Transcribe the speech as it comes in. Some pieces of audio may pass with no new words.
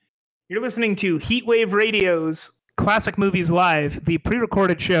You're listening to Heatwave Radio's Classic Movies Live, the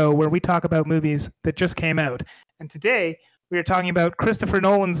pre-recorded show where we talk about movies that just came out. And today we are talking about Christopher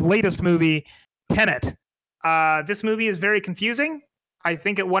Nolan's latest movie, Tenet. This movie is very confusing. I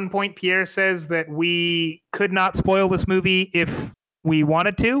think at one point Pierre says that we could not spoil this movie if we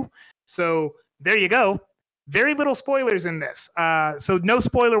wanted to. So there you go. Very little spoilers in this. So no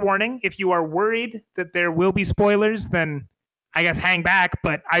spoiler warning. If you are worried that there will be spoilers, then I guess hang back,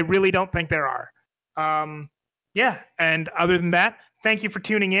 but I really don't think there are. And other than that, thank you for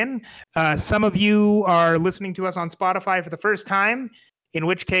tuning in. Some of you are listening to us on Spotify for the first time, in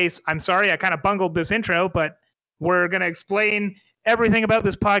which case, I'm sorry, I kind of bungled this intro, but we're going to explain everything about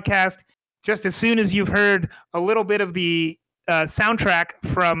this podcast just as soon as you've heard a little bit of the soundtrack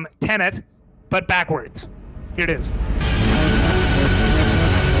from Tenet, but backwards. Here it is.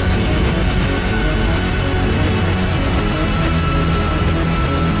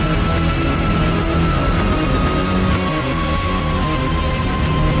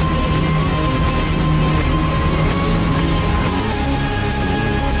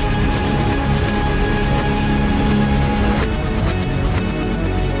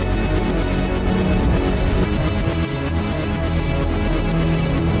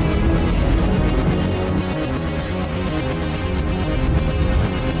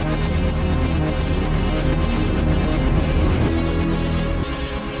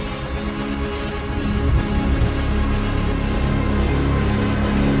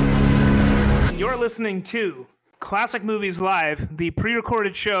 Listening to Classic Movies Live, the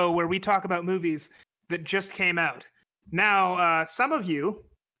pre-recorded show where we talk about movies that just came out. Now, some of you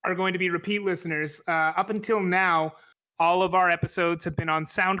are going to be repeat listeners. Up until now, all of our episodes have been on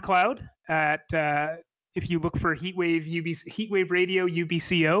SoundCloud. If you look for Heatwave Radio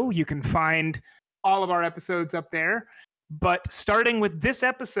UBCO, you can find all of our episodes up there. But starting with this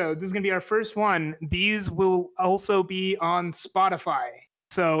episode, this is going to be our first one. These will also be on Spotify.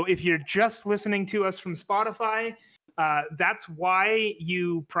 So if you're just listening to us from Spotify, that's why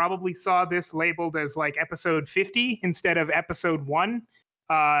you probably saw this labeled as like episode 50 instead of episode 1.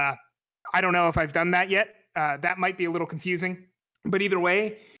 I don't know if I've done that yet. That might be a little confusing. But either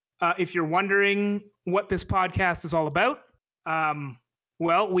way, if you're wondering what this podcast is all about,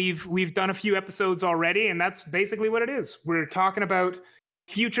 well, we've done a few episodes already, and that's basically what it is. We're talking about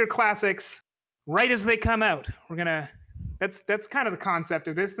future classics right as they come out. That's kind of the concept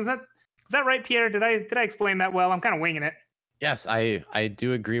of this. Is that right, Pierre? Did I explain that well? I'm kind of winging it. Yes, I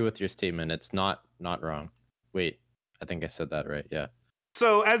do agree with your statement. It's not wrong. Wait, I think I said that right. Yeah.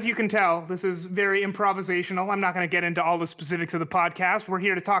 So as you can tell, this is very improvisational. I'm not going to get into all the specifics of the podcast. We're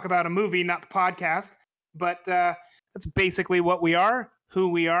here to talk about a movie, not the podcast. But that's basically what we are, who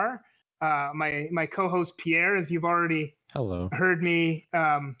we are. My co-host Pierre, as you've already heard me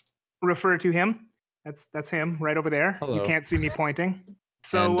refer to him. That's him right over there. Hello. You can't see me pointing.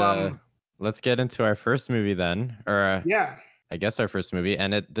 So let's get into our first movie then, or I guess our first movie,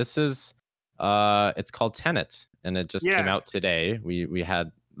 and it's called Tenet, and it just came out today. We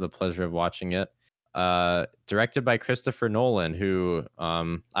had the pleasure of watching it. Directed by Christopher Nolan, who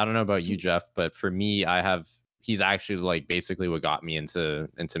I don't know about you, Jeff, but for me, he's actually like basically what got me into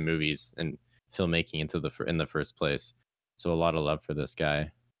movies and filmmaking in the first place. So a lot of love for this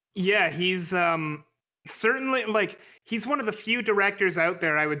guy. Yeah, he's certainly he's one of the few directors out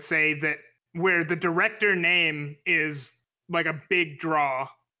there, I would say, that where the director name is like a big draw.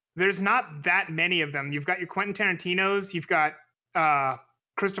 There's not that many of them. You've got your Quentin Tarantinos, you've got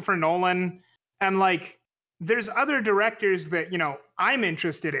Christopher Nolan, and there's other directors that, I'm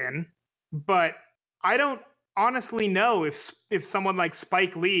interested in, but I don't honestly know if someone like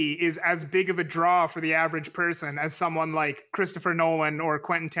Spike Lee is as big of a draw for the average person as someone like Christopher Nolan or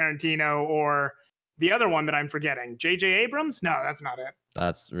Quentin Tarantino or the other one that I'm forgetting, J.J. Abrams? No, that's not it.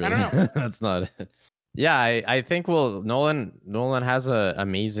 That's really, I don't know. That's not it. Yeah, I think, Nolan has an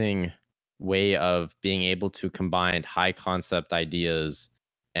amazing way of being able to combine high concept ideas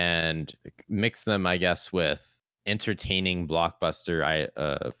and mix them, I guess, with entertaining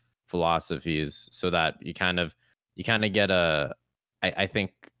blockbuster philosophies, so that you kind of get I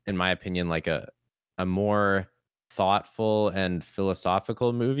think, in my opinion, like a more thoughtful and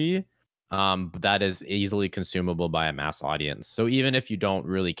philosophical movie that is easily consumable by a mass audience. So even if you don't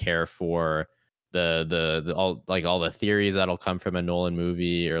really care for the all the theories that'll come from a Nolan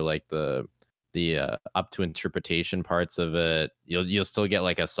movie, or like the up to interpretation parts of it, you'll still get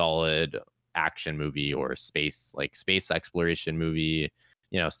like a solid action movie or space exploration movie,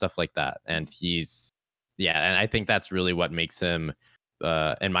 stuff like that. And and I think that's really what makes him,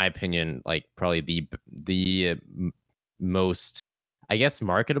 in my opinion, like probably the most, I guess,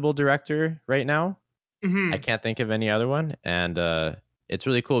 marketable director right now. I Hmm. can't think of any other one, and it's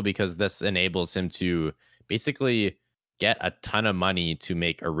really cool because this enables him to basically get a ton of money to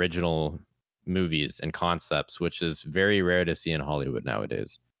make original movies and concepts, which is very rare to see in Hollywood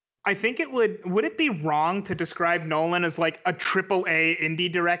nowadays. I think would it be wrong to describe Nolan as like a triple A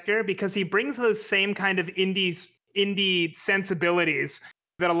indie director because he brings those same kind of indie sensibilities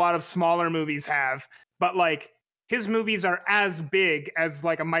that a lot of smaller movies have, but like his movies are as big as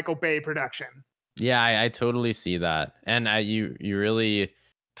like a Michael Bay production. Yeah, I totally see that, and you really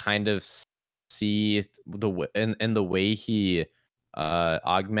kind of see in the way he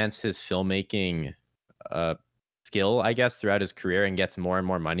augments his filmmaking uh skill, I guess, throughout his career and gets more and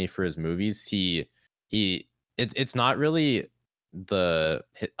more money for his movies. He it's not really I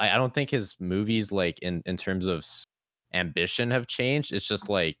don't think his movies like in terms of ambition have changed. It's just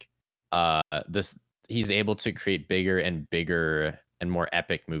like this he's able to create bigger and bigger and more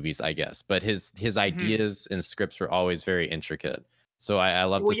epic movies, I guess. But his Hmm. ideas and scripts were always very intricate. So I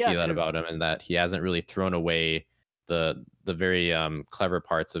love Well, to yeah, see that because about him, and that he hasn't really thrown away the very clever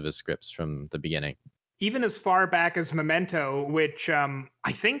parts of his scripts from the beginning. even as far back as Memento, which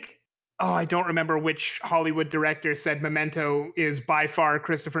I think, oh, I don't remember which Hollywood director said Memento is by far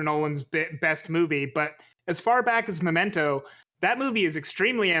Christopher Nolan's best movie, but as far back as Memento, that movie is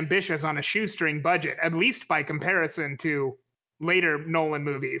extremely ambitious on a shoestring budget, at least by comparison to later Nolan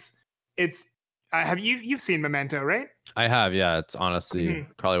movies. It's have you've seen Memento, right? I have, yeah. It's honestly Mhm.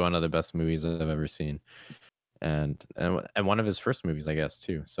 probably one of the best movies I've ever seen, and one of his first movies, I guess,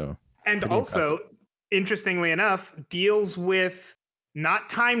 too. So And pretty impressive. also, interestingly enough, deals with not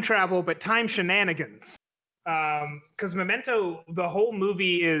time travel but time shenanigans. Because Memento, the whole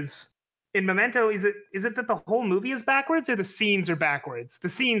movie is in Memento. Is it that the whole movie is backwards or the scenes are backwards? The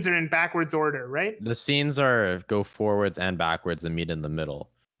scenes are in backwards order, right? The scenes are go forwards and backwards and meet in the middle.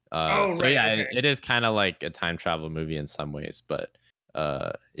 Oh, So right. yeah, Okay. it is kind of like a time travel movie in some ways, but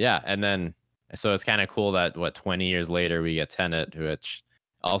yeah, and then so it's kind of cool that 20 years later we get Tenet, which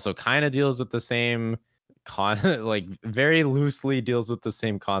also kind of deals with the same like very loosely deals with the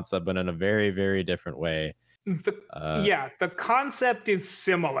same concept, but in a very, very different way. The, Uh, yeah, the concept is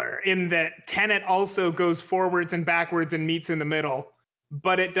similar in that Tenet also goes forwards and backwards and meets in the middle,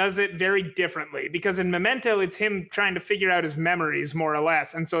 but it does it very differently because in Memento, it's him trying to figure out his memories more or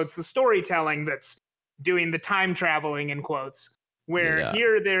less. And so it's the storytelling that's doing the time traveling in quotes, where yeah,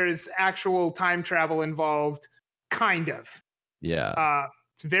 here there's actual time travel involved, kind of. yeah.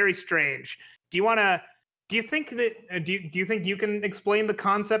 It's very strange. Do you want to? Do you think that? Do you think you can explain the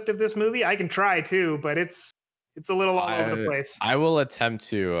concept of this movie? I can try too, but it's a little all over the I place. I will attempt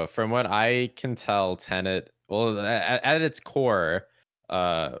to. From what I can tell, Tenet, well, at its core,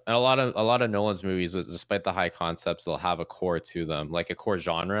 and a lot of Nolan's movies, despite the high concepts, they'll have a core to them, like a core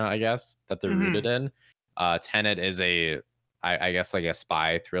genre, I guess, that they're rooted Hmm. in. Tenet is I guess, like a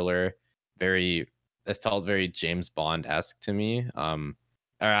spy thriller. Very, it felt very James Bond esque to me.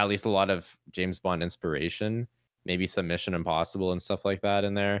 Or at least a lot of James Bond inspiration, maybe some Mission Impossible and stuff like that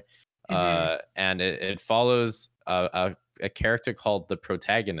in there. Hmm. And it follows a character called the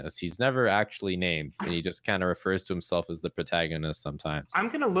protagonist. He's never actually named, and he just kind of refers to himself as the protagonist sometimes. I'm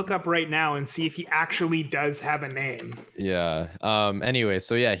gonna look up right now and see if he actually does have a name. Yeah. Anyway,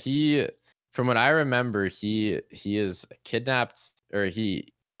 so yeah, from what I remember, he is kidnapped, or he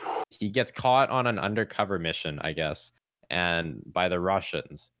gets caught on an undercover mission, I guess, and by the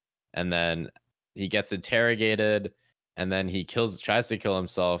Russians. And then he gets interrogated, and then he tries to kill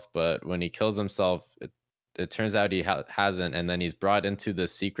himself, but when he kills himself, it turns out he hasn't, and then he's brought into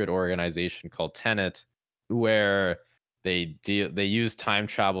this secret organization called Tenet, where they use time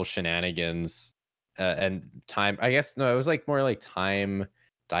travel shenanigans, and time, I guess, no, it was like more like time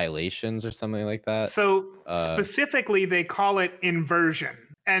dilations or something like that. So Uh specifically, they call it inversion.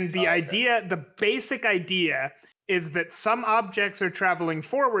 And the oh, okay. idea, the basic idea, is that some objects are traveling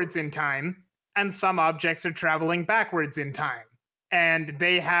forwards in time and some objects are traveling backwards in time. And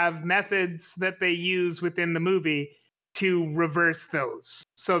they have methods that they use within the movie to reverse those.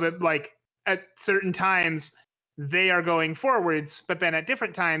 So that, like, at certain times, they are going forwards, but then at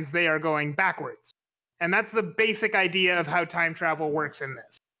different times, they are going backwards. And that's the basic idea of how time travel works in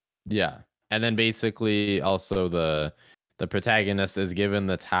this. Yeah. And then basically also the protagonist is given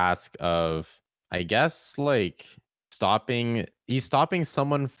the task of, I guess, like he's stopping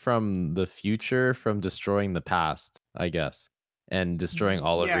someone from the future from destroying the past, I guess, and destroying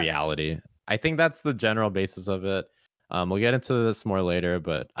all of Yes. reality. I think that's the general basis of it. We'll get into this more later,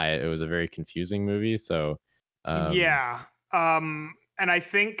 but it was a very confusing movie, so um Yeah. And I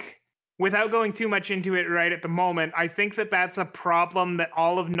think without going too much into it right at the moment, I think that that's a problem that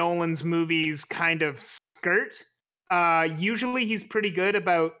all of Nolan's movies kind of skirt. Usually he's pretty good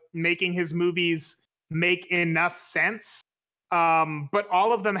about making his movies make enough sense. But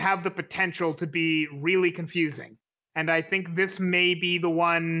all of them have the potential to be really confusing. And I think this may be the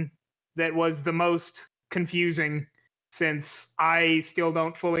one that was the most confusing since I still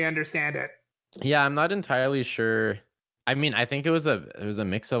don't fully understand it. Yeah, I'm not entirely sure. I mean, I think it was a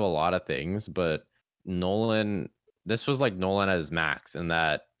mix of a lot of things, but Nolan this was like Nolan at his max in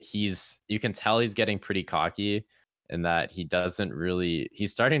that you can tell he's getting pretty cocky and that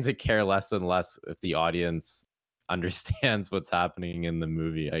he's starting to care less and less if the audience understands what's happening in the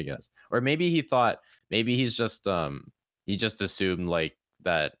movie, I guess. Or maybe maybe he just assumed like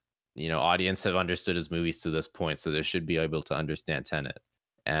that, audience have understood his movies to this point, so they should be able to understand Tenet.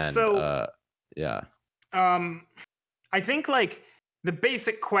 And So, yeah. um, I think like the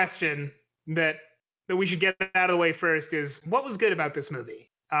basic question that we should get out of the way first is what was good about this movie.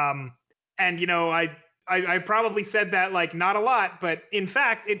 And I probably said that like not a lot, but in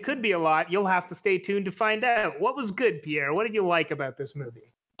fact it could be a lot. You'll have to stay tuned to find out. What was good, Pierre? What did you like about this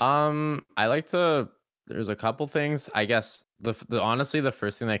movie? I like to. There's a couple things. I guess the honestly the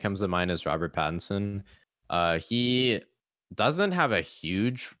first thing that comes to mind is Robert Pattinson. He doesn't have a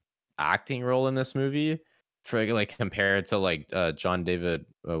huge acting role in this movie for like compared to like John David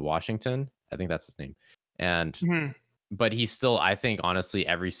Washington. I think that's his name. And Mhm. but he's still, I think honestly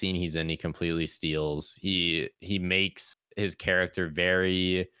every scene he's in he completely steals. He makes his character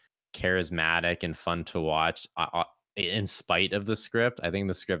very charismatic and fun to watch, in spite of the script. I think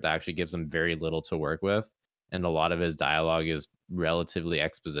the script actually gives him very little to work with, and a lot of his dialogue is relatively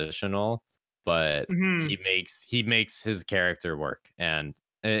expositional, but Mhm. he makes his character work. And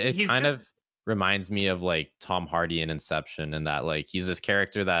it He's kind just of reminds me of like Tom Hardy in Inception, and that like he's this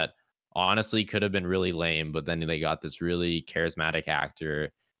character that honestly could have been really lame, but then they got this really charismatic actor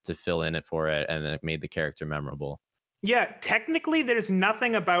to fill in it for it, and it made the character memorable. Yeah, technically, there's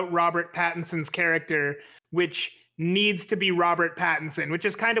nothing about Robert Pattinson's character which needs to be Robert Pattinson, which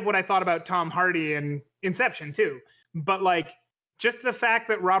is kind of what I thought about Tom Hardy in Inception, too. But, like, just the fact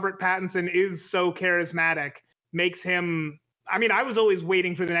that Robert Pattinson is so charismatic makes him. I mean, I was always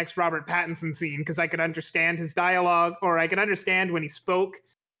waiting for the next Robert Pattinson scene because I could understand his dialogue or I could understand when he spoke.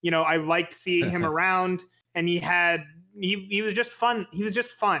 I liked seeing him around, and he was just fun. He was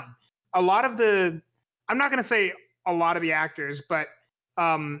just fun. A lot of the. I'm not going to say a lot of the actors, but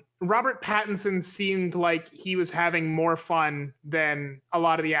Robert Pattinson seemed like he was having more fun than a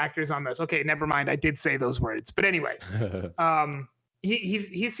lot of the actors on this. Okay, never mind. I did say those words, but anyway,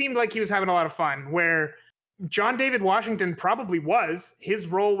 he seemed like he was having a lot of fun. Where John David Washington probably was. His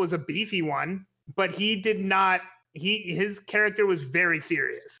role was a beefy one, but he did not. His character was very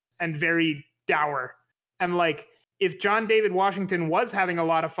serious and very dour. And like, if John David Washington was having a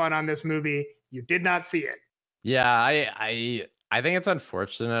lot of fun on this movie, you did not see it. Yeah, I think it's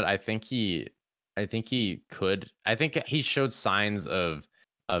unfortunate. I think he showed signs of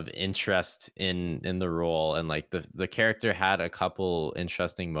interest in the role, and like the character had a couple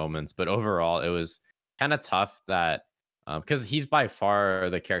interesting moments, but overall it was kind of tough that because he's by far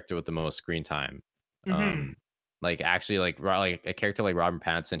the character with the most screen time. Hmm. Um like actually like a character like Robert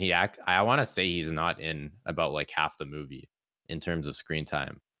Pattinson, I want to say he's not in about like half the movie in terms of screen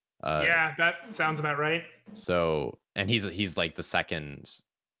time. Uh Yeah, that sounds about right. so, and he's like the second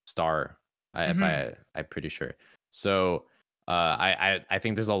star, Hmm. I'm pretty sure. So, I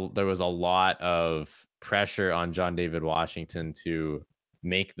think there was a lot of pressure on John David Washington to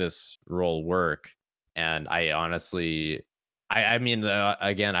make this role work, and I honestly, I mean,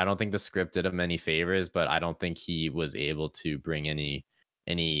 again, I don't think the script did him any favors, but I don't think he was able to bring any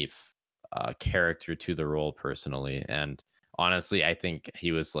character to the role personally. And honestly, I think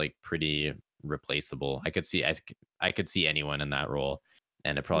he was like pretty replaceable. I could see anyone in that role,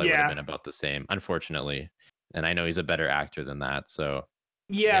 and it probably would have Yeah. been about the same, unfortunately. And I know he's a better actor than that. So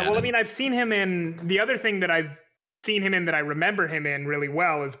Yeah. yeah, Well, I and mean, I've seen him in the other thing that I've seen him in that I remember him in really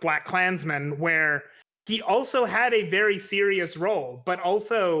well is Black Klansman, where he also had a very serious role, but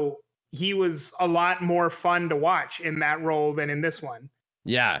also he was a lot more fun to watch in that role than in this one.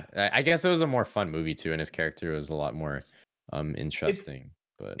 yeah, I guess it was a more fun movie too, and his character was a lot more It's interesting.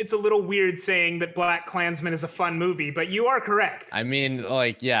 But it's a little weird saying that Black Klansman is a fun movie, but you are correct. I mean,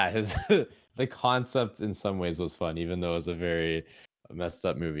 like, yeah, his the concept in some ways was fun, even though it was a very messed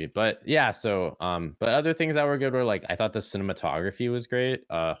up movie. But yeah, so but other things that were good were like I thought the cinematography was great.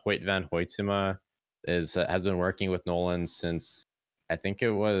 Hoyt van Hoytema has been working with Nolan since I think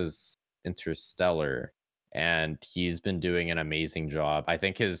it was Interstellar, and he's been doing an amazing job. I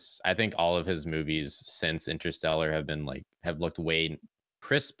think all of his movies since Interstellar have looked way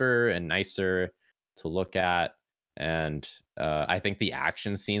crisper and nicer to look at. And I think the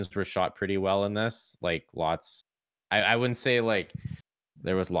action scenes were shot pretty well in this. Like lots, I wouldn't say like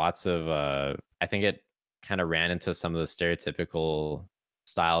there was lots of I think it kind of ran into some of the stereotypical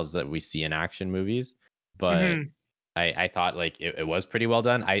styles that we see in action movies, but Hmm. I thought like it was pretty well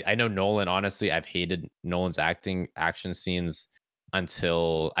done. I know Nolan, honestly, I've hated Nolan's action scenes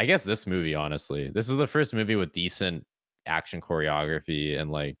until I guess this movie, honestly. This is the first movie with decent action choreography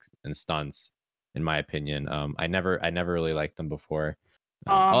and and stunts, in my opinion. I never really liked them before.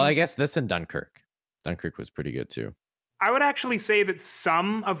 I Um, guess this and Dunkirk. Dunkirk was pretty good too. I would actually say that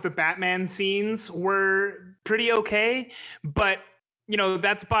some of the Batman scenes were pretty okay, but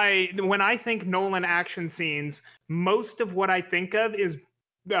that's by when I think Nolan action scenes, most of what I think of is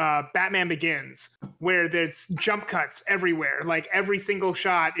Batman Begins, where there's jump cuts everywhere. Like every single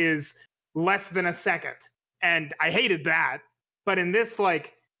shot is less than a second, and I hated that. But in this,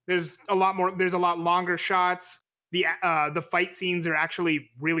 like, there's a lot more. There's a lot longer shots. The fight scenes are actually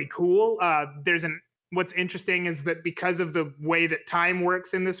really cool. There's an What's interesting is that because of the way that time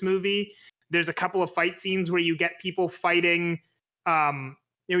works in this movie, there's a couple of fight scenes where you get people fighting.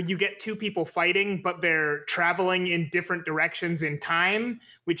 You get two people fighting, but they're traveling in different directions in time,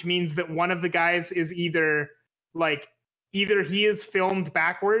 which means that one of the guys is like either he is filmed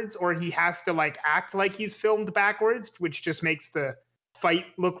backwards or he has to like act like he's filmed backwards, which just makes the fight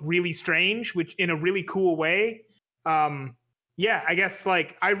look really strange, which in a really cool way. Um, yeah, I guess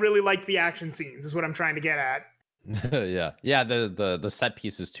like I really like the action scenes is what I'm trying to get at. Yeah. Yeah, the set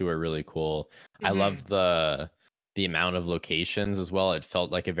pieces too are really cool. I Hmm. love the amount of locations as well. It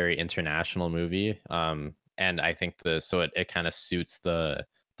felt like a very international movie. And I think it kind of suits the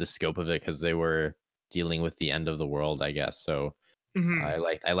scope of it because they were dealing with the end of the world, I guess. So Hmm. I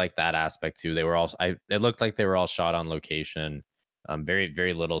like that aspect too. They were all it looked like they were all shot on location.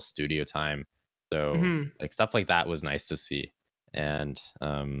 Very little studio time. So Hmm. like stuff like that was nice to see. And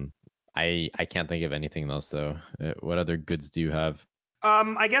I can't think of anything else though. What other goods do you have?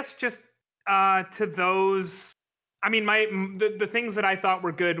 I guess just to those. I mean, the things that I thought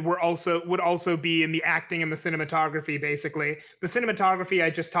were good would also be in the acting and the cinematography. Basically, the cinematography I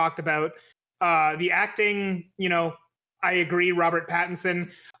just talked about. The acting, I agree. Robert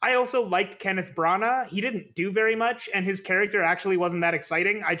Pattinson. I also liked Kenneth Branagh. He didn't do very much, and his character actually wasn't that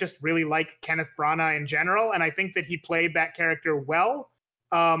exciting. I just really like Kenneth Branagh in general, and I think that he played that character well.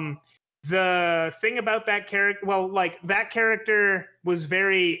 Um, the thing about that character, well, like that character was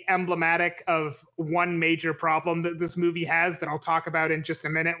very emblematic of one major problem that this movie has that I'll talk about in just a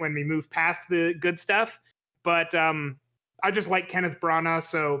minute when we move past the good stuff. But I just like Kenneth Branagh,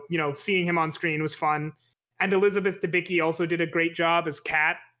 so seeing him on screen was fun. And Elizabeth Debicki also did a great job as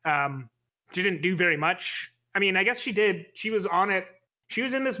Kat. She didn't do very much. I mean, I guess she did. She was on it. She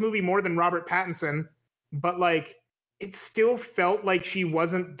was in this movie more than Robert Pattinson, but like it still felt like she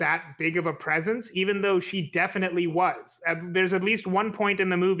wasn't that big of a presence, even though she definitely was. There's at least one point in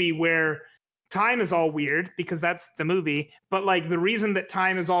the movie where time is all weird because that's the movie. But like the reason that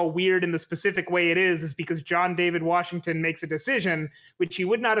time is all weird in the specific way it is because John David Washington makes a decision which he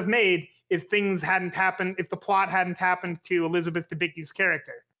would not have made if things hadn't happened, if the plot hadn't happened to Elizabeth Debicki's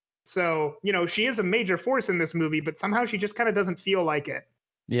character. So, she is a major force in this movie, but somehow she just kind of doesn't feel like it.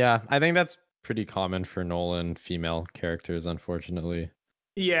 Yeah, I think that's pretty common for Nolan female characters, unfortunately.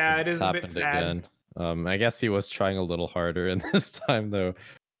 Yeah, it It's is a bit happened sad. again. I guess he was trying a little harder in this time though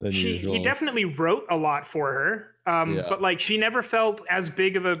than He usual. definitely wrote a lot for her, Yeah. but like she never felt as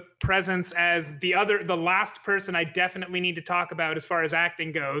big of a presence as the last person I definitely need to talk about as far as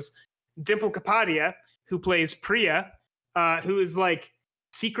acting goes, Dimple Kapadia, who plays Priya, who is like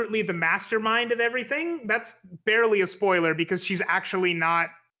secretly the mastermind of everything. That's barely a spoiler because she's actually not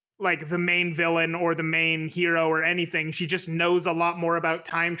like the main villain or the main hero or anything. She just knows a lot more about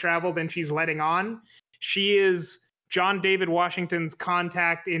time travel than she's letting on. She is John David Washington's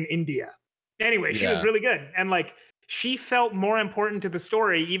contact in India. Anyway, she was Yeah. really good. And like she felt more important to the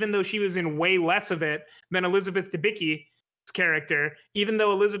story, even though she was in way less of it than Elizabeth Debicki's character, even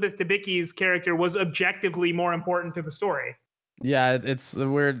though Elizabeth Debicki's character was objectively more important to the story. Yeah, it's the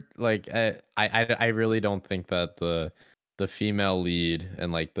weird like I really don't think that the female lead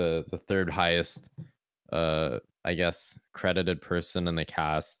and like the third highest I guess credited person in the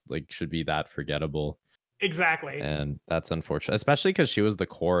cast like should be that forgettable. Exactly. And that's unfortunate, especially because she was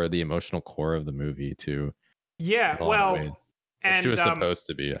the emotional core of the movie too, in Yeah. a lot of Well, ways. Or she and was supposed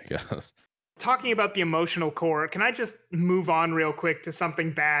to be, I guess. talking about the emotional core, can I just move on real quick to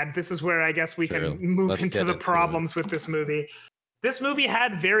something bad? This is where I guess we Sure, can move let's into get the into it. problems with this movie. This movie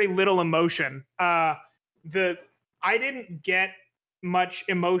had very little emotion. The I didn't get much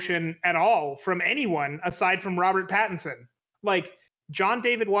emotion at all from anyone aside from Robert Pattinson. Like John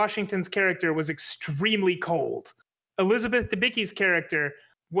David Washington's character was extremely cold. Elizabeth Debicki's character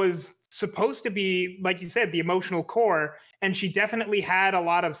was supposed to be, like you said, the emotional core, and she definitely had a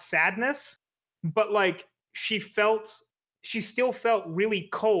lot of sadness, but like she still felt really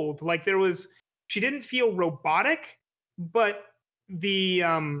cold. Like she didn't feel robotic, but the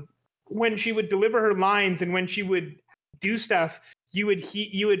when she would deliver her lines and when she would do stuff, you would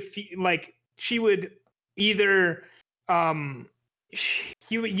feel like she would either um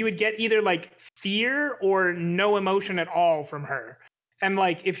you would get either like fear or no emotion at all from her. And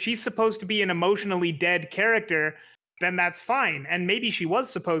like if she's supposed to be an emotionally dead character, then that's fine. And maybe she was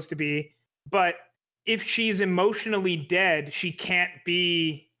supposed to be, but if she's emotionally dead, she can't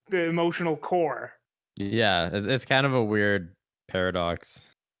be the emotional core. Yeah, it's kind of a weird paradox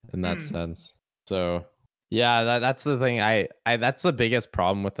in that Hmm. sense. So, yeah, that's the thing. I that's the biggest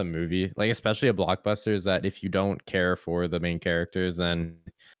problem with a movie, like especially a blockbuster, is that if you don't care for the main characters, then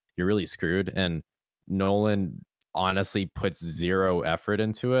you're really screwed. And Nolan honestly puts zero effort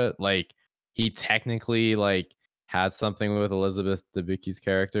into it. Like he technically like had something with Elizabeth Debicki's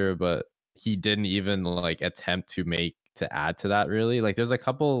character, but he didn't even like attempt to add to that really. Like there's a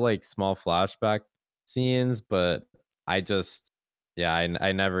couple like small flashback scenes, but I just yeah,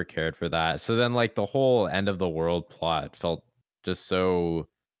 I never cared for that. So then like the whole end of the world plot felt just so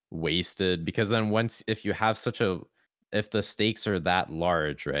wasted because then once if you have such a if the stakes are that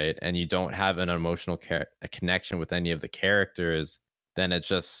large, right, and you don't have an emotional a connection with any of the characters, then it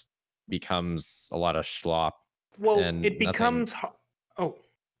just becomes a lot of schlop Well, and it nothing. becomes. Oh,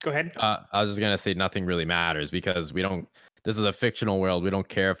 go ahead. I was just gonna say nothing really matters because we don't. This is a fictional world. We don't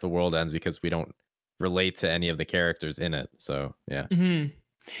care if the world ends because we don't relate to any of the characters in it. So yeah, Hmm.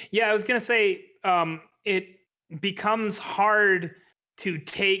 Yeah, I was gonna say it becomes hard to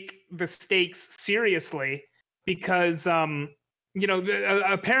take the stakes seriously because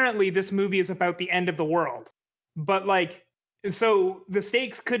apparently this movie is about the end of the world, but like so the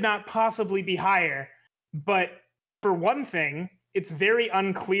stakes could not possibly be higher. But for one thing, it's very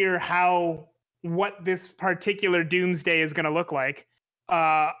unclear how what this particular doomsday is going to look like.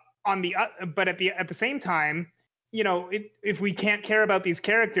 Uh, but at the same time, if we can't care about these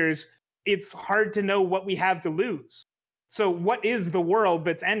characters, it's hard to know what we have to lose. So, what is the world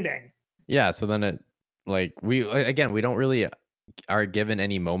that's ending? yeah. So then it like again we don't really are given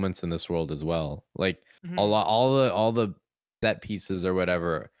any moments in this world as well. Like Hmm. all the set pieces or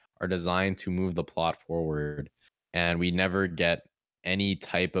whatever are designed to move the plot forward, and we never get any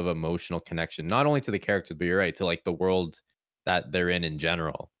type of emotional connection, not only to the characters, but you're right, to like the world that they're in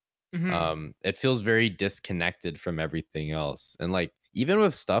general. Hmm. It feels very disconnected from everything else. And like even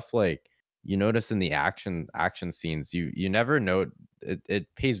with stuff like you notice in the action scenes, you never note it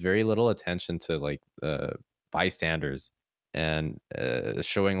pays very little attention to like bystanders and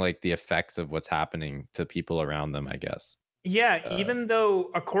showing like the effects of what's happening to people around them, I guess. Yeah, Uh, even though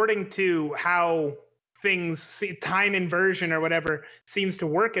according to how time inversion or whatever seems to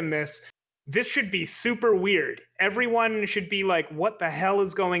work in this should be super weird. Everyone should be like, "What the hell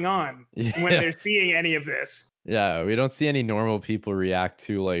is going on?" when yeah. they're seeing any of this. Yeah, we don't see any normal people react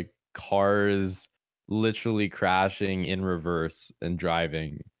to like cars literally crashing in reverse and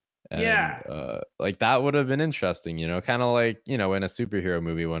driving. And Yeah, like that would have been interesting, kind of like, in a superhero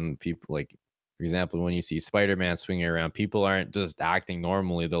movie when people like, for example, when you see Spider-Man swinging around, people aren't just acting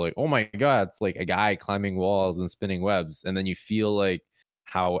normally. They're like, oh my God, it's like a guy climbing walls and spinning webs. And then you feel like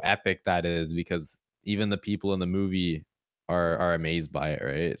how epic that is because even the people in the movie are amazed by it,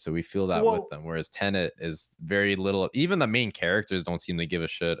 right? So we feel that with well, them. Whereas Tenet is very little. Even the main characters don't seem to give a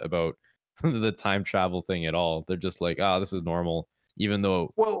shit about the time travel thing at all. They're just like, oh, this is normal, even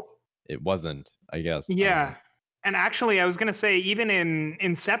though well, it wasn't. I guess I don't know. yeah. And actually, I was going to say, even in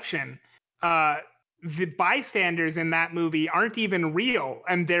Inception, uh, the bystanders in that movie aren't even real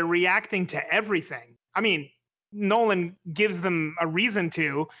and they're reacting to everything. I mean, Nolan gives them a reason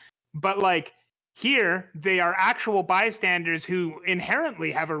to, but like here, they are actual bystanders who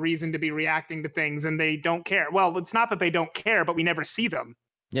inherently have a reason to be reacting to things and they don't care. Well, it's not that they don't care, but we never see them.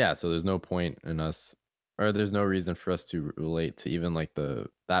 Yeah, so there's no point in us, or there's no reason for us to relate to even like the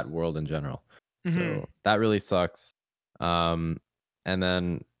that world in general. Hmm. So that really sucks. Um, and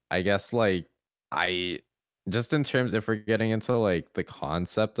then I guess like I just in terms if we're getting into like the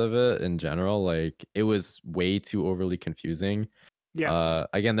concept of it in general, like it was way too overly confusing. Yes.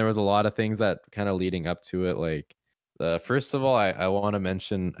 Again, there was a lot of things that kind of leading up to it. Like, first of all, I want to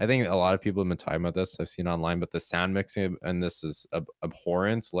mention. I think a lot of people have been talking about this. I've seen online, but the sound mixing and this is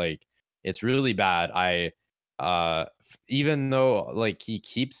abhorrent. Like, it's really bad. Even though like he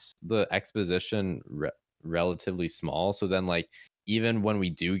keeps the exposition relatively small, so then like even when we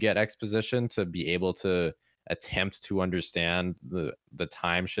do get exposition, to be able to attempt to understand the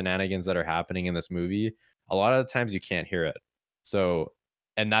time shenanigans that are happening in this movie, a lot of the times you can't hear it. So,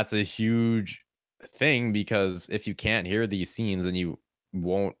 and that's a huge thing because if you can't hear these scenes, then you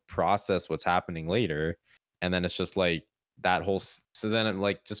won't process what's happening later. And then it's just like that whole, so then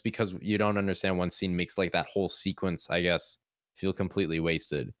like, just because you don't understand one scene makes like that whole sequence, I guess, feel completely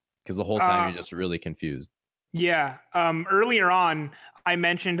wasted because the whole time Uh, you're just really confused. yeah. Earlier on, I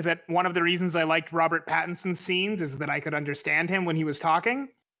mentioned that one of the reasons I liked Robert Pattinson's scenes is that I could understand him when he was talking.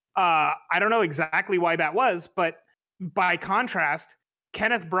 I don't know exactly why that was, but by contrast,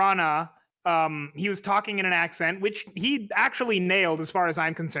 Kenneth Branagh, he was talking in an accent, which he actually nailed as far as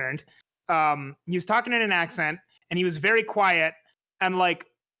I'm concerned. He was talking in an accent, and he was very quiet, and like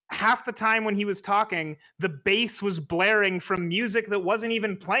half the time when he was talking, the bass was blaring from music that wasn't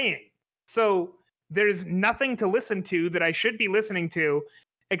even playing. So there's nothing to listen to that I should be listening to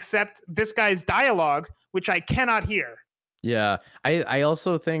except this guy's dialogue, which I cannot hear. Yeah, I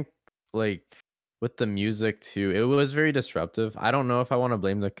also think like with the music too, it was very disruptive. I don't know if I want to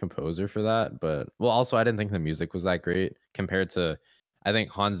blame the composer for that, but well, also I didn't think the music was that great compared to, I think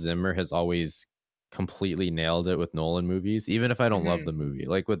Hans Zimmer has always completely nailed it with Nolan movies, even if I don't love Mm-hmm. the movie.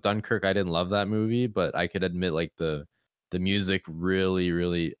 Like with Dunkirk, I didn't love that movie, but I could admit like the music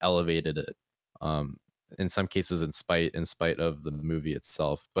really elevated it. Um in some cases in spite of the movie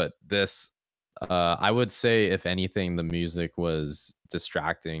itself. But this I would say, if anything, the music was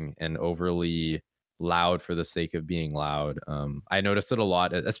distracting and overly loud for the sake of being loud. I noticed it a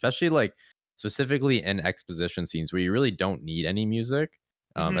lot, especially like specifically in exposition scenes where you really don't need any music,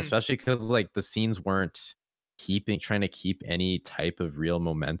 Mm-hmm. especially because like the scenes weren't trying to keep any type of real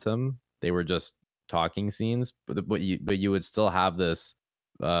momentum. They were just talking scenes, but you would still have this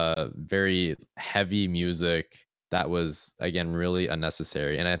very heavy music that was again really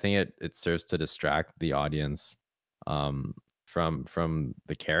unnecessary, and I think it serves to distract the audience um from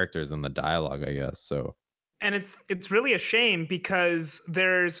the characters and the dialogue, I guess. So And it's really a shame because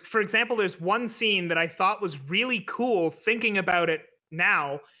there's, for example, there's one scene that I thought was really cool thinking about it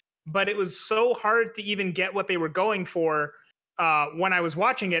now, but it was so hard to even get what they were going for when I was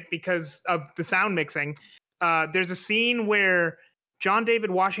watching it because of the sound mixing. There's a scene where John David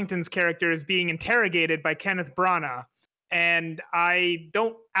Washington's character is being interrogated by Kenneth Branagh, and I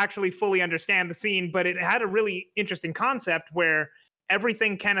don't actually fully understand the scene, but it had a really interesting concept where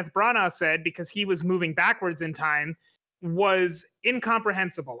everything Kenneth Branagh said, because he was moving backwards in time, was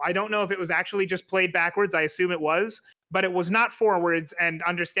incomprehensible. I don't know if it was actually just played backwards. I assume it was, but it was not forwards and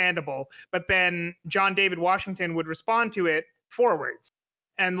understandable. But then John David Washington would respond to it forwards.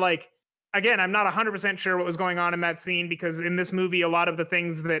 And like, again, I'm not 100% sure what was going on in that scene because in this movie, a lot of the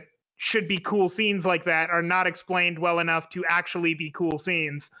things that should be cool scenes like that are not explained well enough to actually be cool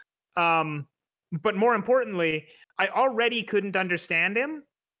scenes. But more importantly, I already couldn't understand him,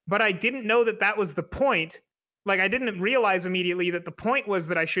 but I didn't know that that was the point. Like, I didn't realize immediately that the point was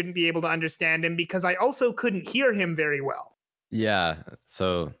that I shouldn't be able to understand him because I also couldn't hear him very well. yeah,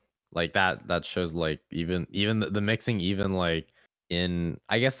 so like that shows like even the mixing, even like in,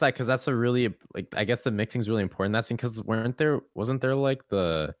 I guess that because that's a really like, I guess the mixing is really important in that scene, because wasn't there like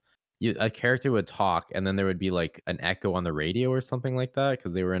a character would talk and then there would be like an echo on the radio or something like that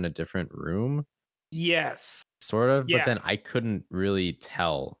because they were in a different room, Yes. sort of, but Yeah. then I couldn't really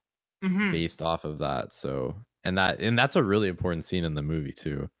tell Hmm. based off of that. So, and that's a really important scene in the movie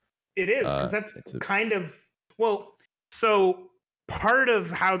too. It is because that's It's a kind of, well, so part of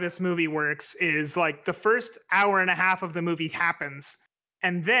how this movie works is like the first hour and a half of the movie happens,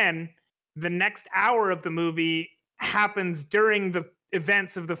 and then the next hour of the movie happens during the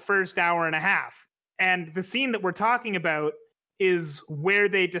events of the first hour and a half. And the scene that we're talking about is where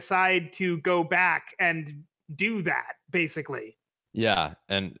they decide to go back and do that, basically. Yeah,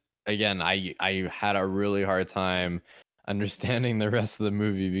 and again, I had a really hard time understanding the rest of the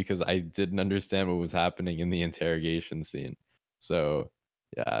movie because I didn't understand what was happening in the interrogation scene. So,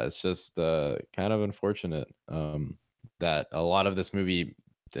 yeah, it's just kind of unfortunate that a lot of this movie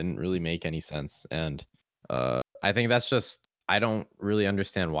didn't really make any sense, and I think that's just, I don't really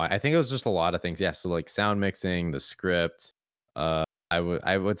understand why. I think it was just a lot of things. Yeah, so like sound mixing, the script.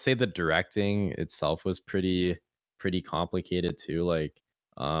 I would say the directing itself was pretty complicated too. Like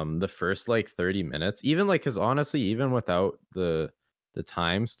the first like 30 minutes, even like, because honestly, even without the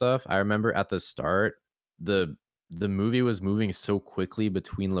time stuff, I remember at the start, the the movie was moving so quickly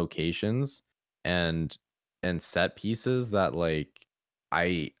between locations and set pieces that like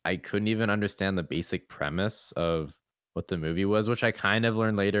I couldn't even understand the basic premise of what the movie was, which I kind of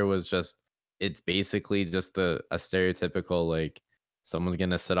learned later was just it's basically just a stereotypical like someone's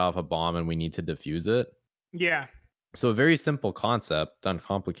gonna set off a bomb and we need to defuse it. Yeah. So a very simple concept done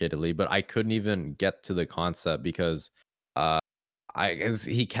complicatedly, but I couldn't even get to the concept because uh I guess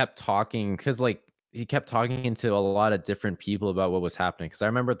he kept talking because like he kept talking to a lot of different people about what was happening. Because I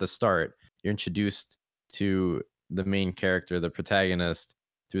remember at the start, you're introduced to the main character, the protagonist,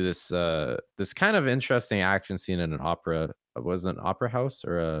 through this kind of interesting action scene in an opera. Was it an opera house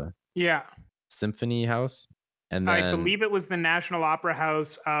or a Yeah. symphony house? And I then believe it was the National Opera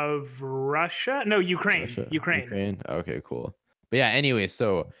House of Russia. No, Ukraine. Russia, Ukraine. Ukraine. Okay, cool. But yeah, anyway,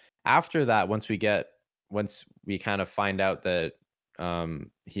 so after that, once we kind of find out that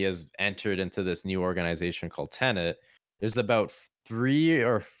he has entered into this new organization called Tenet, there's about 3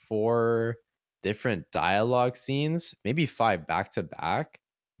 or 4 different dialogue scenes, maybe 5 back to back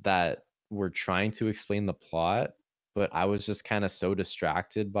that were trying to explain the plot, but I was just kind of so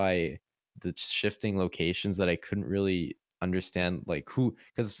distracted by the shifting locations that I couldn't really understand like who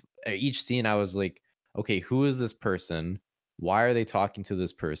because each scene I was like okay, who is this person? Why are they talking to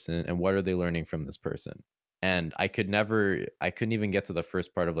this person? And what are they learning from this person? And I couldn't even get to the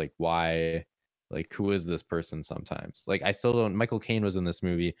first part of like why, like who is this person sometimes? Like I still don't, Michael Caine was in this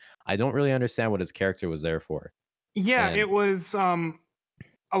movie. I don't really understand what his character was there for. Yeah, And it was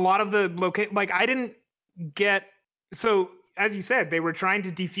a lot of the like I didn't get so as you said, they were trying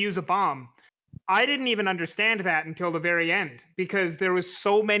to defuse a bomb. I didn't even understand that until the very end because there was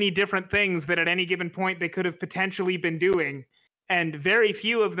so many different things that at any given point they could have potentially been doing and very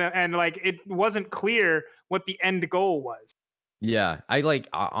few of them and like it wasn't clear what the end goal was. yeah, I like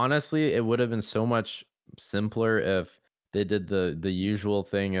honestly, it would have been so much simpler if they did the usual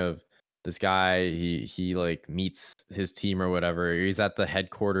thing of this guy he like meets his team or whatever. He's at the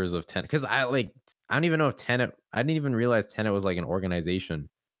headquarters of Tenet because I don't even know if Tenet I didn't even realize Tenet was like an organization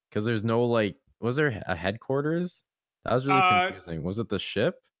because there's no like was there a headquarters? That was really Uh confusing. Was it the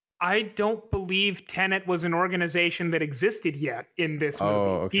ship? I don't believe Tenet was an organization that existed yet in this Oh,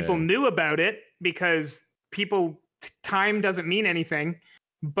 movie. People okay. knew about it because time doesn't mean anything,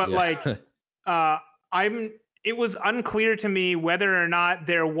 but Yeah. like uh I'm it was unclear to me whether or not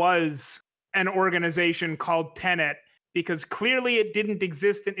there was an organization called Tenet because clearly it didn't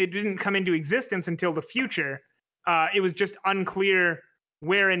exist it didn't come into existence until the future. It was just unclear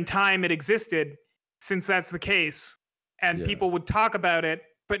where in time it existed since that's the case and Yeah. people would talk about it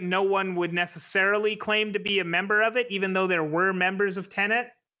but no one would necessarily claim to be a member of it even though there were members of Tenet.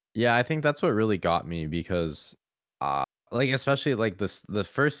 Yeah, I think that's what really got me because, like, especially like the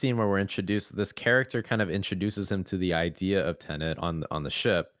first scene where we're introduced, this character kind of introduces him to the idea of Tenet on the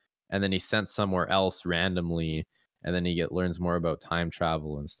ship, and then he's sent somewhere else randomly, and then he get learns more about time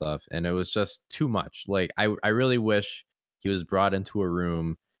travel and stuff, and it was just too much. Like, I really wish he was brought into a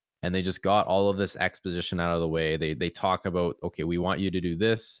room, and they just got all of this exposition out of the way. They talk about okay, we want you to do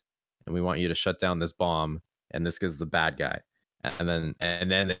this, and we want you to shut down this bomb, and this is the bad guy and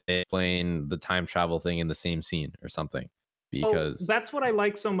then they explain the time travel thing in the same scene or something Oh, because that's what I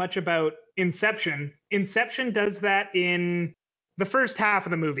like so much about Inception. Inception does that in the first half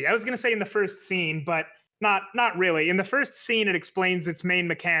of the movie. I was going to say in the first scene, but not really. In the first scene it explains its main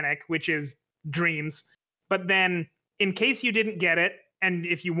mechanic, which is dreams. But then in case you didn't get it and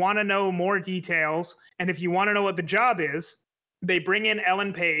if you want to know more details and if you want to know what the job is, they bring in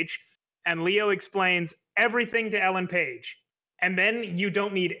Ellen Page and Leo explains everything to Ellen Page. And then you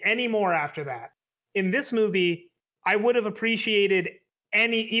don't need any more after that. In this movie, I would have appreciated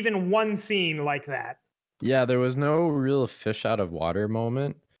even one scene like that. yeah, there was no real fish out of water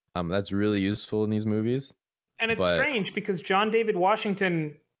moment. That's really useful in these movies, And it's but strange because John David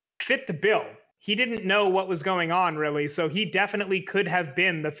Washington fit the bill. He didn't know what was going on really, so he definitely could have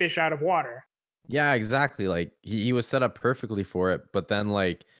been the fish out of water. yeah, exactly. Like he was set up perfectly for it, but then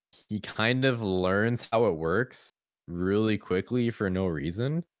like he kind of learns how it works really quickly for no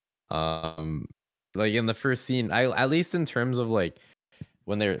reason. Um, like in the first scene, I at least in terms of like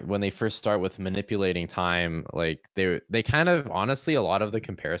when they first start with manipulating time, like they kind of honestly a lot of the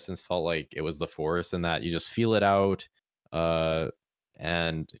comparisons felt like it was the Force and that you just feel it out, uh,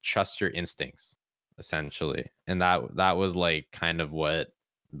 and trust your instincts essentially, and that was like kind of what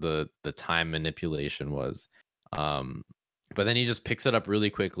the time manipulation was. Um, but then he just picks it up really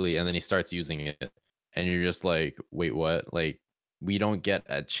quickly and then he starts using it, and you're just like, wait, what? Like we don't get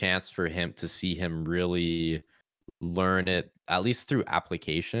a chance for him to see him really learn it at least through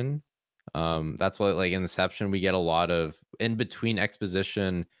application. That's what like Inception, we get a lot of in between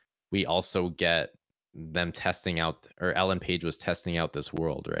exposition. We also get them testing out, or Ellen Page was testing out this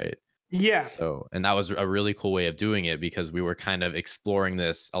world, right? Yeah. So, and that was a really cool way of doing it because we were kind of exploring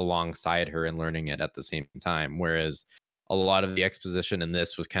this alongside her and learning it at the same time. Whereas a lot of the exposition in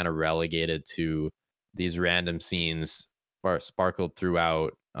this was kind of relegated to these random scenes sparkled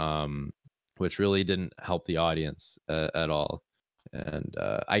throughout, which really didn't help the audience at all. And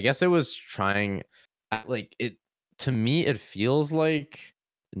I guess it was trying, like it to me, it feels like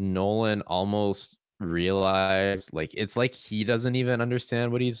Nolan almost realized like it's like he doesn't even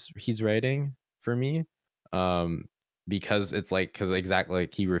understand what he's writing for me. Um because it's like because exactly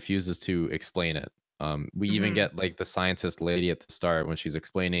like he refuses to explain it. We even Hmm. get like the scientist lady at the start when she's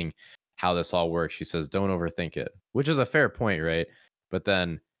explaining how this all works. She says, "Don't overthink it," which is a fair point, right? But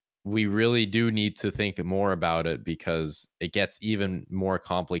then we really do need to think more about it because it gets even more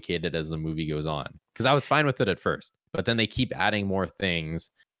complicated as the movie goes on. Because I was fine with it at first, but then they keep adding more things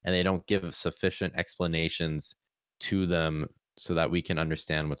and they don't give sufficient explanations to them so that we can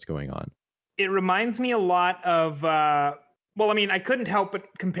understand what's going on. It reminds me a lot of well, I mean, I couldn't help but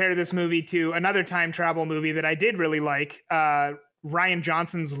compare this movie to another time travel movie that I did really like, Ryan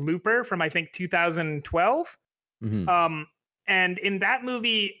Johnson's Looper from I think 2012. Hmm. Um, and in that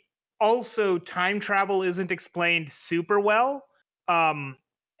movie, also time travel isn't explained super well. Um,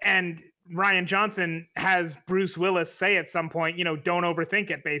 and Ryan Johnson has Bruce Willis say at some point, don't overthink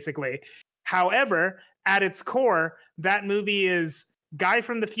it, basically. However, at its core, that movie is guy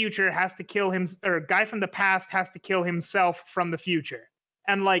from the future has to kill him, or guy from the past has to kill himself from the future.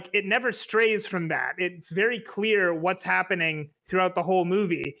 And like it never strays from that. It's very clear what's happening throughout the whole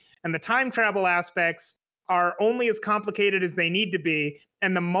movie. And the time travel aspects are only as complicated as they need to be.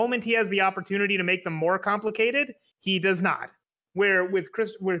 And the moment he has the opportunity to make them more complicated, he does not. Where with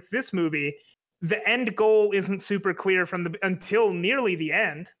this movie, the end goal isn't super clear from the until nearly the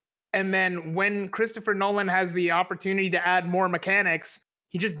end. And then when Christopher Nolan has the opportunity to add more mechanics,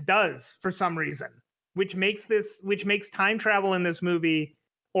 he just does for some reason, which makes time travel in this movie,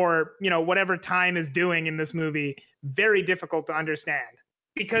 or whatever time is doing in this movie, very difficult to understand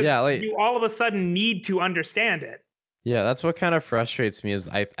because Yeah, like you all of a sudden need to understand it. yeah, that's what kind of frustrates me is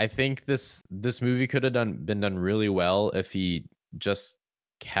I think this movie could have been done really well if he just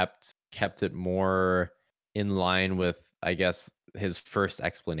kept it more in line with, I guess, his first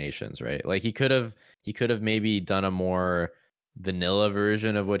explanations, right? Like he could have maybe done a more vanilla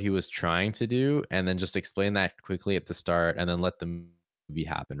version of what he was trying to do and then just explain that quickly at the start and then let the movie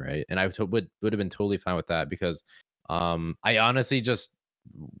happen, right? And would have been totally fine with that because I honestly just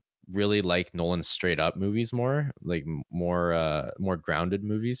really like Nolan's straight up movies more, like more grounded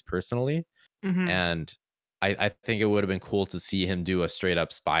movies personally. Hmm. And I think it would have been cool to see him do a straight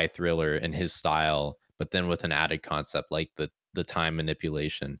up spy thriller in his style, but then with an added concept like the time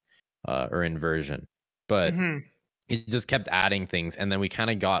manipulation or inversion. But Hmm. he just kept adding things, and then we kind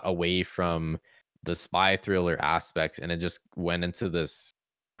of got away from the spy thriller aspects, and it just went into this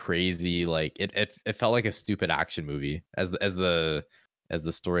crazy like it felt like a stupid action movie as the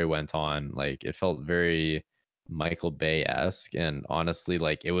story went on. Like it felt very Michael Bay-esque, and honestly,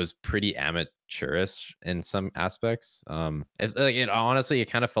 like it was pretty amateurish in some aspects. Like it honestly,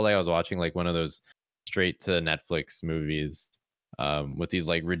 it kind of felt like I was watching like one of those straight to Netflix movies with these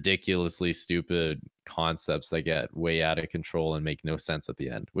like ridiculously stupid concepts that get way out of control and make no sense at the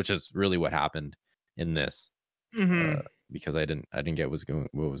end, which is really what happened in this. Uh, Hmm. because I didn't get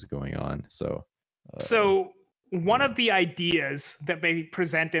what was going on. So uh, So one yeah. of the ideas that they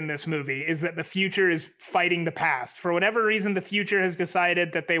present in this movie is that the future is fighting the past. For whatever reason, the future has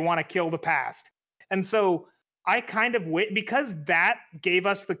decided that they want to kill the past. And so I kind of because that gave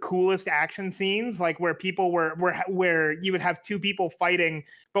us the coolest action scenes, like where people where you would have two people fighting,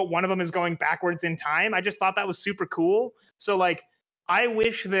 but one of them is going backwards in time. I just thought that was super cool. So like I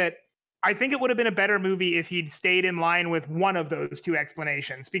wish that I think it would have been a better movie if he'd stayed in line with one of those two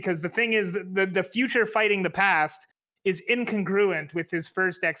explanations. Because the thing is, that the future fighting the past is incongruent with his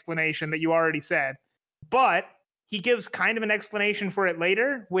first explanation that you already said. But he gives kind of an explanation for it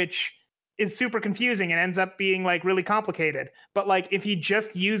later, which is super confusing and ends up being like really complicated. But like if he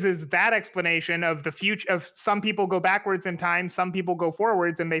just uses that explanation of the future, of some people go backwards in time, some people go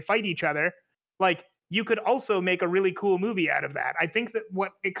forwards and they fight each other, like you could also make a really cool movie out of that. I think that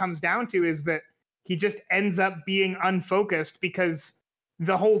what it comes down to is that he just ends up being unfocused because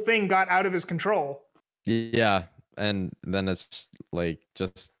the whole thing got out of his control. Yeah, and then it's it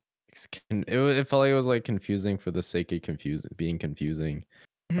felt like it was like confusing for the sake of being confusing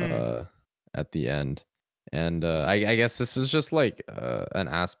Mhm. uh at the end. And I guess this is just like an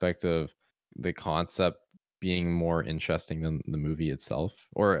aspect of the concept being more interesting than the movie itself.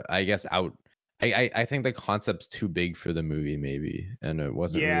 Or I guess I think the concept's too big for the movie, maybe, and it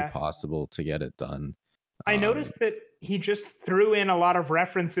wasn't really Yeah. possible to get it done. I Um, noticed that he just threw in a lot of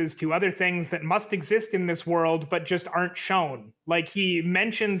references to other things that must exist in this world, but just aren't shown. Like he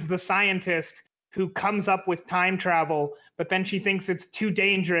mentions the scientist who comes up with time travel, but then she thinks it's too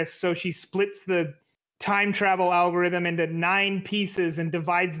dangerous, so she splits the time travel algorithm into 9 pieces and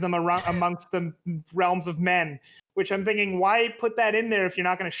divides them amongst the realms of men. Which I'm thinking, why put that in there if you're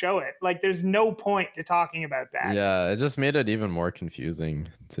not going to show it? Like, there's no point to talking about that. yeah, it just made it even more confusing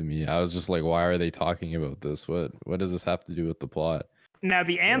to me. I was just like, why are they talking about this? What does this have to do with the plot? Now,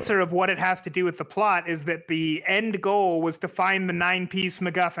 the So answer of what it has to do with the plot is that the end goal was to find the 9 piece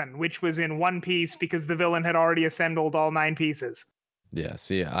MacGuffin, which was in one piece because the villain had already assembled all 9 pieces. yeah,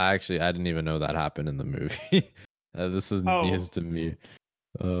 see, I didn't even know that happened in the movie. This is Oh, news to me.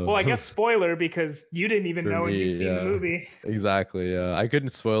 well, I Uh, guess spoiler because you didn't even for know and you've me, seen the yeah, movie. exactly. Yeah, I couldn't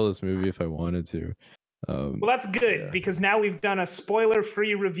spoil this movie if I wanted to. Um, Well, that's good yeah, because now we've done a spoiler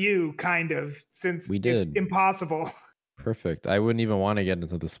free review, kind of, since we it's did. impossible. Perfect. I wouldn't even want to get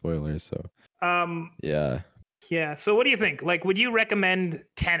into the spoilers, so Um, yeah. yeah, so what do you think? Like, would you recommend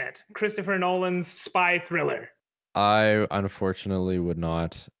Tenet, Christopher Nolan's spy thriller? I unfortunately would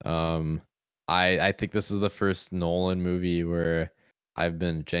not. I think this is the first Nolan movie where I've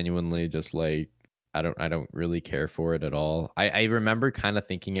been genuinely just like I don't really care for it at all. I remember kind of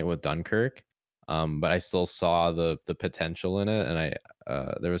thinking it with Dunkirk, but I still saw the potential in it, and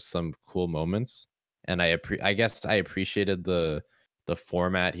there was some cool moments, and I guess I appreciated the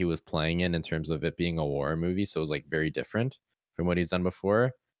format he was playing in terms of it being a war movie, so it was like very different from what he's done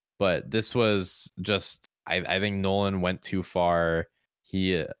before. But this was just I think Nolan went too far.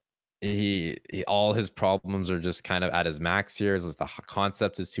 He all his problems are just kind of at his max here. Is the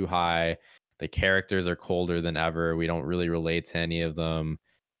concept is too high. The characters are colder than ever. We don't really relate to any of them.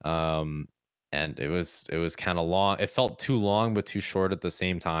 Um, and it was kind of long. It felt too long but too short at the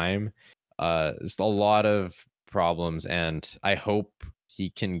same time. Just a lot of problems, and I hope he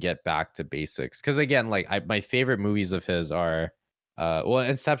can get back to basics. Because again, like my favorite movies of his are well,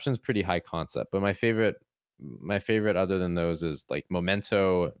 Inception's pretty high concept, but my favorite other than those is like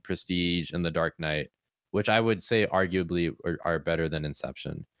Memento, Prestige, and The Dark Knight, which I would say arguably are better than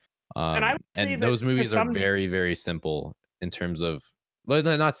Inception. And I would say And that those to movies are some very, very simple in terms of well,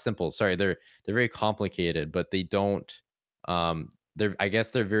 they're not simple. Sorry, they're very complicated, but they don't. They're I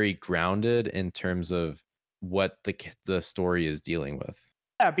guess they're very grounded in terms of what the story is dealing with.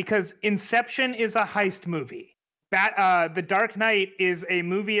 Yeah, because Inception is a heist movie. The Dark Knight is a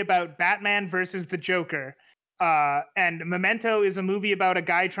movie about Batman versus the Joker. And Memento is a movie about a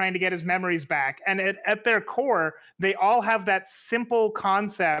guy trying to get his memories back. And at their core, they all have that simple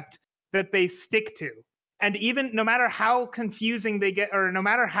concept that they stick to. And even no matter how confusing they get, or no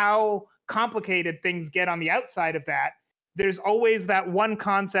matter how complicated things get on the outside of that, there's always that one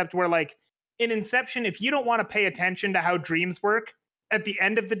concept where, like, in Inception, if you don't want to pay attention to how dreams work, at the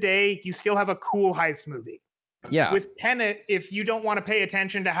end of the day, you still have a cool heist movie. Yeah, With Tenet, if you don't want to pay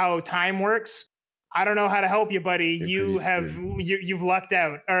attention to how time works, I don't know how to help you, buddy. you're pretty screwed. You've lucked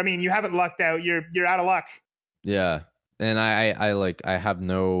out, or I mean, you haven't lucked out. You're out of luck. Yeah. And I have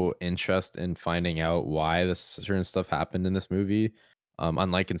no interest in finding out why this certain stuff happened in this movie.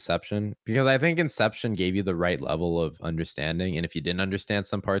 Unlike Inception, because I think Inception gave you the right level of understanding. And if you didn't understand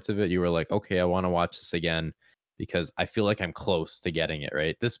some parts of it, you were like, okay, I want to watch this again because I feel like I'm close to getting it,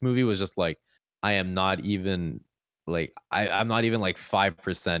 right? This movie was just like, I am not even I'm not even like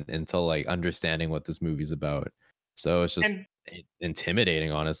 5% into like understanding what this movie's about. So it's just And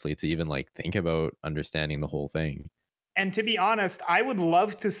intimidating, honestly, to even like think about understanding the whole thing. And to be honest, I would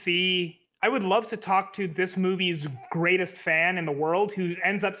love to talk to this movie's greatest fan in the world who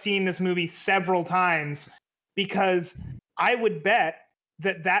ends up seeing this movie several times because I would bet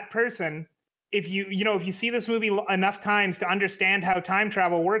that that person, if if you see this movie enough times to understand how time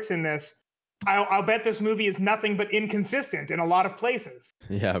travel works in this, I'll bet this movie is nothing but inconsistent in a lot of places.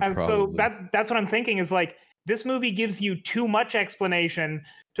 Yeah, And so probably. that's what I'm thinking is, like, this movie gives you too much explanation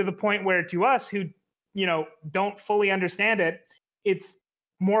to the point where, to us who don't fully understand it, it's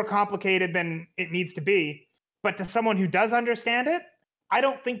more complicated than it needs to be. But to someone who does understand it, I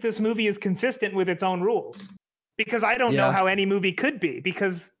don't think this movie is consistent with its own rules because I don't know Yeah, how any movie could be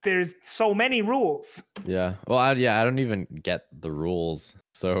because there's so many rules. yeah. Well, I don't even get the rules,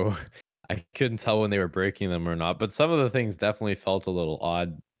 so I couldn't tell when they were breaking them or not. But some of the things definitely felt a little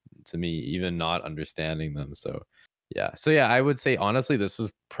odd to me, even not understanding them. So, yeah. So yeah, I would say honestly, this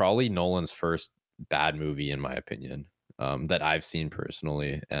is probably Nolan's first bad movie in my opinion, that I've seen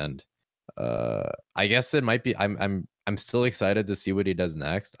personally. And I guess it might be. I'm still excited to see what he does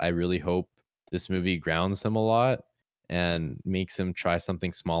next. I really hope this movie grounds him a lot and makes him try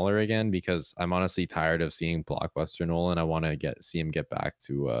something smaller again, because I'm honestly tired of seeing blockbuster Nolan. I want to see him get back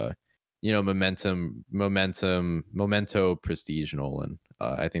to memento prestige Nolan.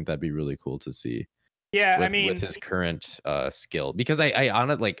 I think that'd be really cool to see Yeah, I with mean, his current skill, because I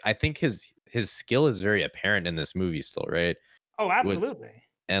honestly, like, I think his skill is very apparent in this movie still, right? oh, Which, absolutely.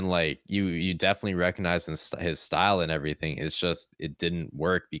 and like you definitely recognize his style and everything. It's just it didn't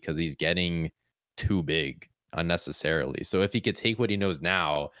work because he's getting too big unnecessarily. So if he could take what he knows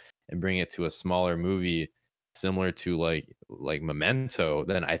now and bring it to a smaller movie similar to like Memento,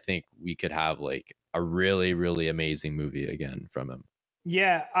 then I think we could have like a really, really amazing movie again from him.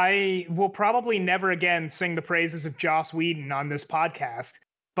 Yeah, I will probably never again sing the praises of Joss Whedon on this podcast.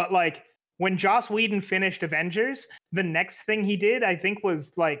 But like when Joss Whedon finished Avengers, the next thing he did, I think,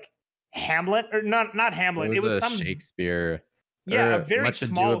 was like Hamlet, or not It Hamlet. It was was a some, Shakespeare, yeah, a or very Much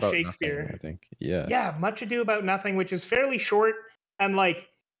Ado small About Nothing, Shakespeare. I think. Yeah. Yeah, Much Ado About Nothing, which is fairly short, and like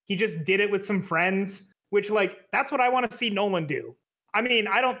he just did it with some friends, which like that's what I want to see Nolan do. I mean,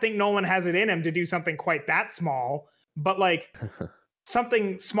 I don't think Nolan has it in him to do something quite that small, but like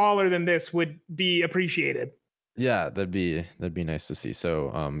something smaller than this would be appreciated. Yeah, that'd be nice to see.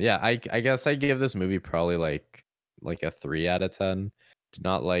 So, yeah, I guess I give this movie probably like a 3 out of 10. Did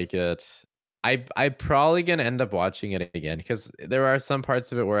not like it. I probably gonna end up watching it again because there are some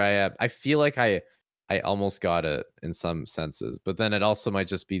parts of it where I feel like I almost got it in some senses, but then it also might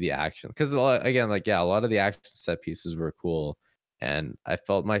just be the action. Because again, like, yeah, a lot of the action set pieces were cool, and I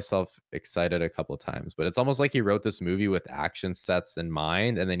felt myself excited a couple times. But it's almost like he wrote this movie with action sets in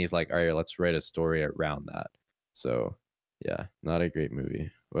mind, and then he's like, all right, let's write a story around that. So, yeah, not a great movie.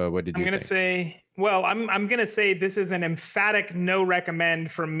 Well, what did I'm you gonna think? say, well, I'm gonna say this is an emphatic no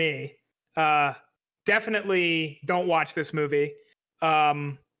recommend from me. Uh, Definitely don't watch this movie.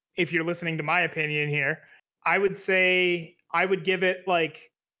 Um, if you're listening to my opinion here, I would say I would give it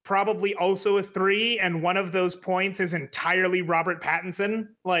like probably also a 3, and one of those points is entirely Robert Pattinson.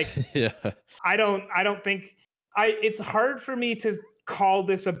 Like Yeah. I don't think I it's hard for me to call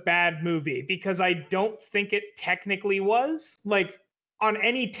this a bad movie because I don't think it technically was. Like on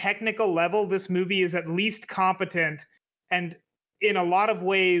any technical level, this movie is at least competent and in a lot of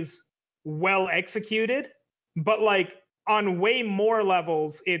ways well executed, but like on way more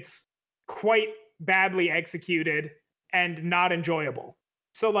levels it's quite badly executed and not enjoyable.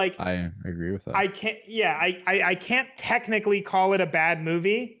 So like I agree with that. I can't. Yeah, I can't technically call it a bad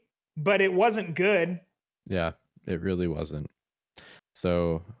movie, but it wasn't good. Yeah, it really wasn't.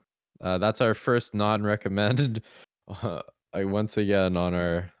 So, that's our first non-recommended, uh, once again on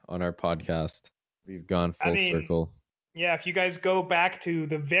our podcast. We've gone I full mean, circle. yeah, if you guys go back to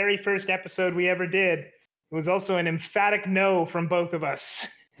the very first episode we ever did, it was also an emphatic no from both of us.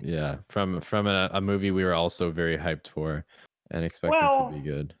 Yeah, from a movie we were also very hyped for and expecting to Well, be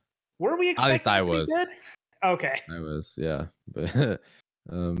good. were we At least expecting I it to be was. good? Okay. I was, yeah. But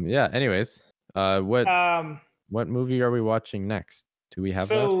yeah, anyways, Um, what movie are we watching next? Do we have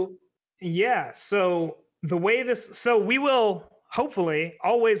that? so yeah, so the way this so we will hopefully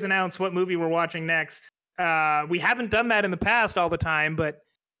always announce what movie we're watching next. We haven't done that in the past all the time, but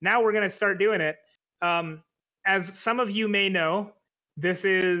now we're going to start doing it. Um, as some of you may know, this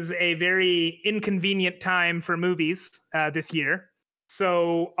is a very inconvenient time for movies this year.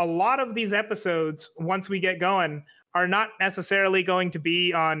 So a lot of these episodes, once we get going, are not necessarily going to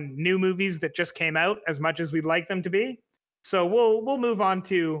be on new movies that just came out as much as we'd like them to be. So we'll move on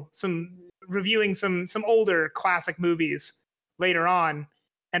to some reviewing some older classic movies later on,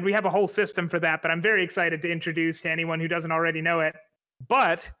 and we have a whole system for that. But I'm very excited to introduce to anyone who doesn't already know it.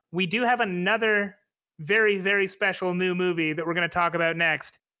 But we do have another very special new movie that we're going to talk about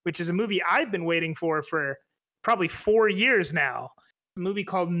next, which is a movie I've been waiting for probably 4 years now. A movie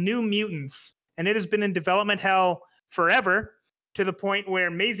called New Mutants, and it has been in development hell forever, to the point where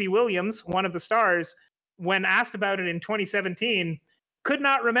Maisie Williams, one of the stars, when asked about it in 2017, could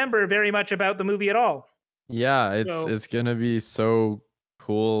not remember very much about the movie at all. Yeah, So, it's gonna be so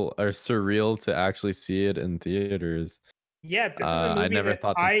cool or surreal to actually see it in theaters. yeah, this is a I movie never that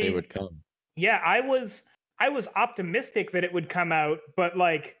thought this day would come. yeah, I was optimistic that it would come out, but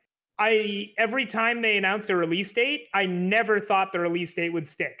like I every time they announced a release date, I never thought the release date would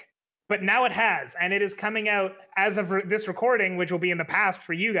stick. But now it has, and it is coming out as of this recording, which will be in the past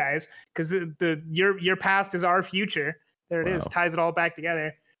for you guys, because the your past is our future. There it is, Wow, ties it all back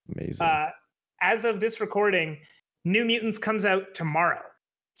together. amazing. Uh, as of this recording, New Mutants comes out tomorrow.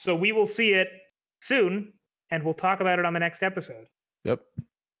 So we will see it soon, and we'll talk about it on the next episode. Yep.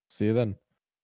 See you then.